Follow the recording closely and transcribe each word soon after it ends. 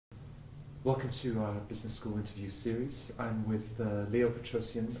Welcome to our business school interview series. I'm with Leo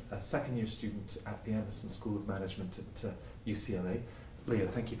Petrossian, a second-year student at the Anderson School of Management at UCLA. Leo,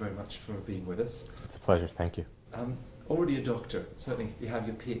 thank you very much for being with us. It's a pleasure, thank you. Already a doctor, certainly you have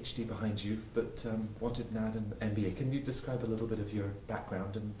your PhD behind you, but wanted to add an MBA. Can you describe a little bit of your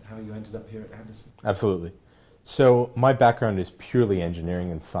background and how you ended up here at Anderson? Absolutely. So my background is purely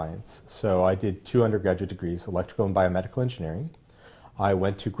engineering and science. So I did 2 undergraduate degrees, electrical and biomedical engineering. I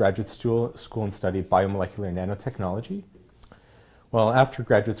went to graduate school and studied biomolecular nanotechnology. Well, after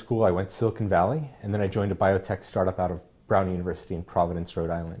graduate school, I went to Silicon Valley, and then I joined a biotech startup out of Brown University in Providence,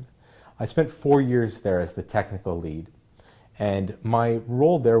 Rhode Island. I spent 4 years there as the technical lead, and my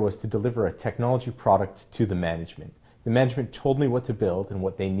role there was to deliver a technology product to the management. The management told me what to build and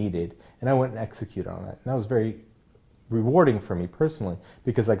what they needed, and I went and executed on that. And that was very rewarding for me personally,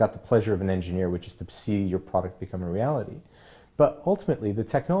 because I got the pleasure of an engineer, which is to see your product become a reality. But ultimately, the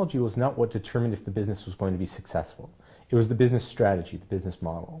technology was not what determined if the business was going to be successful. It was the business strategy, the business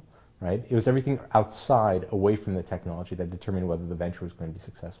model, right? It was everything outside, away from the technology, that determined whether the venture was going to be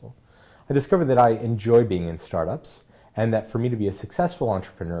successful. I discovered that I enjoy being in startups, and that for me to be a successful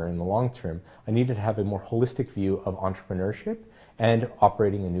entrepreneur in the long term, I needed to have a more holistic view of entrepreneurship and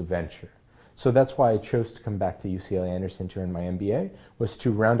operating a new venture. So that's why I chose to come back to UCLA Anderson to earn my MBA, was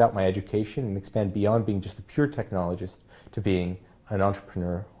to round out my education and expand beyond being just a pure technologist to being an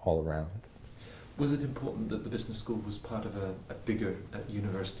entrepreneur all around. Was it important that the business school was part of a bigger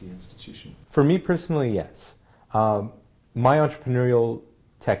university institution? For me personally, yes. My entrepreneurial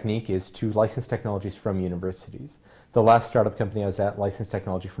technique is to license technologies from universities. The last startup company I was at licensed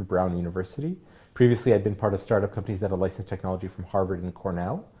technology from Brown University. Previously, I'd been part of startup companies that had licensed technology from Harvard and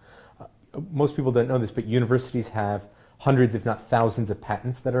Cornell. Most people don't know this, but universities have hundreds, if not thousands, of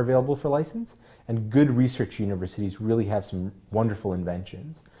patents that are available for license, and good research universities really have some wonderful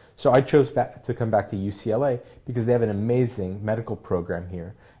inventions. So I chose to come back to UCLA because they have an amazing medical program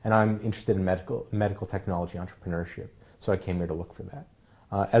here, and I'm interested in medical technology entrepreneurship, so I came here to look for that.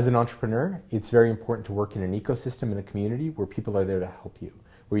 As an entrepreneur, it's very important to work in an ecosystem, in a community where people are there to help you,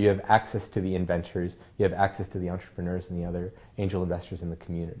 where you have access to the inventors, you have access to the entrepreneurs and the other angel investors in the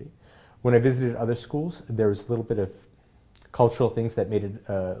community. When I visited other schools, there was a little bit of cultural things that made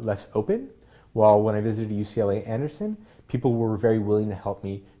it less open, while when I visited UCLA Anderson, people were very willing to help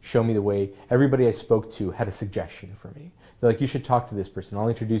me, show me the way. Everybody I spoke to had a suggestion for me. They're like, you should talk to this person, I'll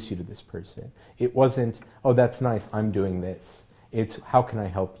introduce you to this person. It wasn't, oh, that's nice, I'm doing this. It's, how can I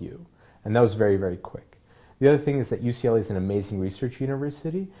help you? And that was very, very quick. The other thing is that UCLA is an amazing research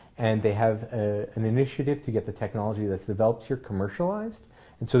university, and they have an initiative to get the technology that's developed here commercialized.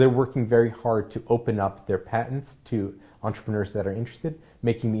 And so they're working very hard to open up their patents to entrepreneurs that are interested,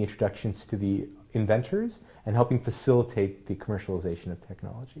 making the introductions to the inventors, and helping facilitate the commercialization of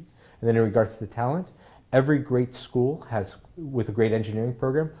technology. And then in regards to the talent, every great school with a great engineering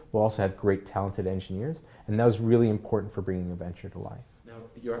program, will also have great talented engineers, and that was really important for bringing a venture to life. Now,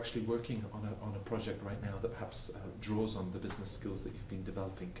 you're actually working on a project right now that perhaps draws on the business skills that you've been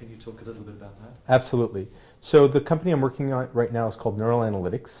developing. Can you talk a little bit about that? Absolutely. So the company I'm working on right now is called Neural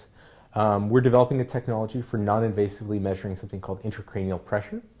Analytics. We're developing a technology for non-invasively measuring something called intracranial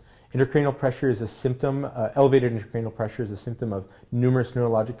pressure. Intracranial pressure is a symptom, elevated intracranial pressure is a symptom of numerous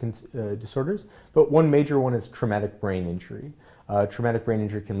neurologic disorders, but one major one is traumatic brain injury. Traumatic brain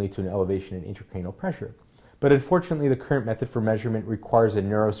injury can lead to an elevation in intracranial pressure. But unfortunately, the current method for measurement requires a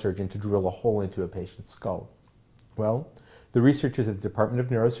neurosurgeon to drill a hole into a patient's skull. Well, the researchers at the Department of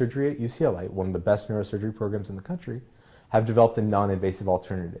Neurosurgery at UCLA, one of the best neurosurgery programs in the country, have developed a non-invasive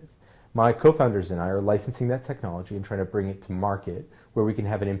alternative. My co-founders and I are licensing that technology and trying to bring it to market where we can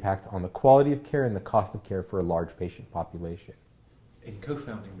have an impact on the quality of care and the cost of care for a large patient population. In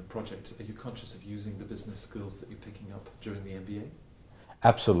co-founding the project, are you conscious of using the business skills that you're picking up during the MBA?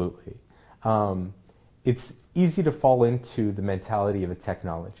 Absolutely. It's easy to fall into the mentality of a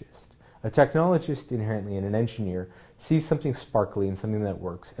technologist. A technologist inherently and an engineer sees something sparkly and something that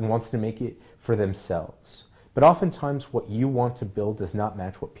works and wants to make it for themselves. But oftentimes what you want to build does not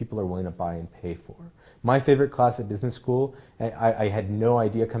match what people are willing to buy and pay for. My favorite class at business school, I had no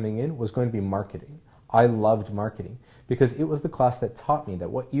idea coming in, was going to be marketing. I loved marketing because it was the class that taught me that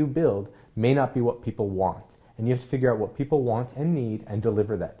what you build may not be what people want. And you have to figure out what people want and need and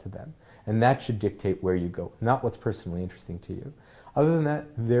deliver that to them. And that should dictate where you go, not what's personally interesting to you. Other than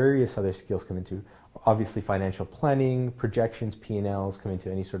that, various other skills come into, obviously financial planning, projections, P&Ls come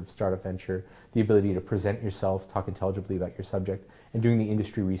into any sort of startup venture, the ability to present yourself, talk intelligibly about your subject, and doing the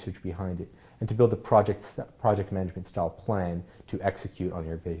industry research behind it, and to build a project management style plan to execute on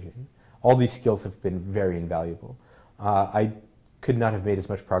your vision. All these skills have been very invaluable. I could not have made as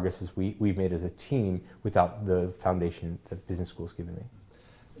much progress as we've made as a team without the foundation that business school has given me.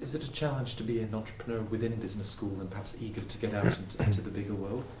 Is it a challenge to be an entrepreneur within business school and perhaps eager to get out into the bigger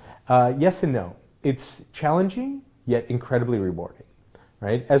world? Yes and no. It's challenging, yet incredibly rewarding,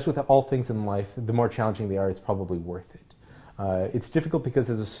 right? As with all things in life, the more challenging they are, it's probably worth it. It's difficult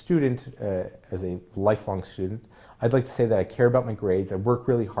because as a student, as a lifelong student, I'd like to say that I care about my grades, I work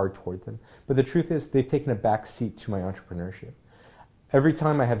really hard toward them, but the truth is they've taken a back seat to my entrepreneurship. Every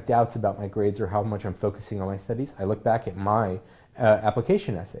time I have doubts about my grades or how much I'm focusing on my studies, I look back at my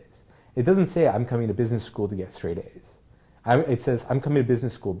application essays. It doesn't say I'm coming to business school to get straight A's. It says I'm coming to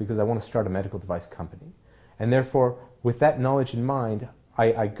business school because I want to start a medical device company. And therefore, with that knowledge in mind,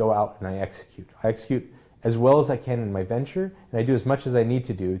 I go out and I execute. I execute as well as I can in my venture, and I do as much as I need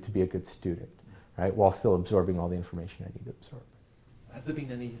to do to be a good student, right, while still absorbing all the information I need to absorb. Have there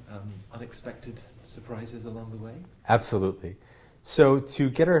been any unexpected surprises along the way? Absolutely. So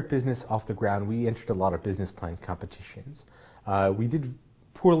to get our business off the ground, we entered a lot of business plan competitions. We did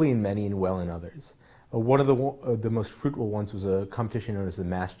poorly in many and well in others. One of the most fruitful ones was a competition known as the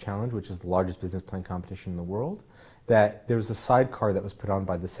MassChallenge, which is the largest business plan competition in the world. That there was a sidecar that was put on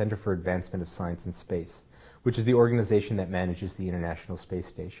by the Center for Advancement of Science and Space, which is the organization that manages the International Space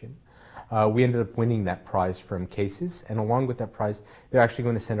Station. We ended up winning that prize from CASES, and along with that prize, they're actually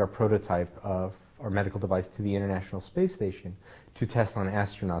going to send our prototype of our medical device to the International Space Station to test on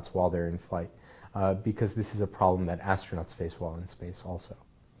astronauts while they're in flight, because this is a problem that astronauts face while in space also.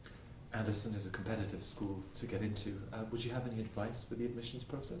 Anderson is a competitive school to get into. Would you have any advice for the admissions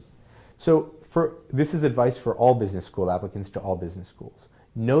process? So this is advice for all business school applicants to all business schools.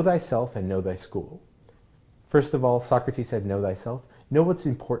 Know thyself and know thy school. First of all, Socrates said, know thyself. Know what's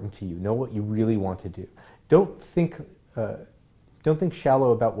important to you. Know what you really want to do. Don't think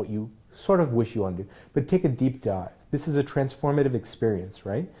shallow about what you sort of wish you want to do, but take a deep dive. This is a transformative experience,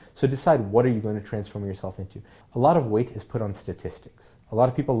 right? So decide what are you going to transform yourself into. A lot of weight is put on statistics. A lot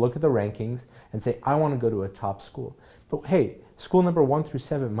of people look at the rankings and say, I want to go to a top school. But hey, school number 1 through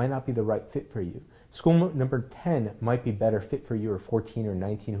 7 might not be the right fit for you. School number 10 might be better fit for you, or 14 or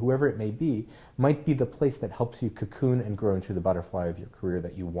 19, whoever it may be, might be the place that helps you cocoon and grow into the butterfly of your career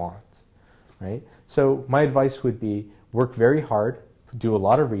that you want, right? So my advice would be work very hard, do a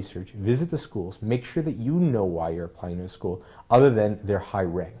lot of research, visit the schools, make sure that you know why you're applying to a school other than they're high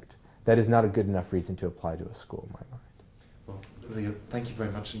ranked. That is not a good enough reason to apply to a school in my mind. Well, Leo, thank you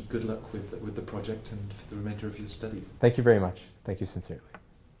very much and good luck with the project and for the remainder of your studies. Thank you very much. Thank you sincerely.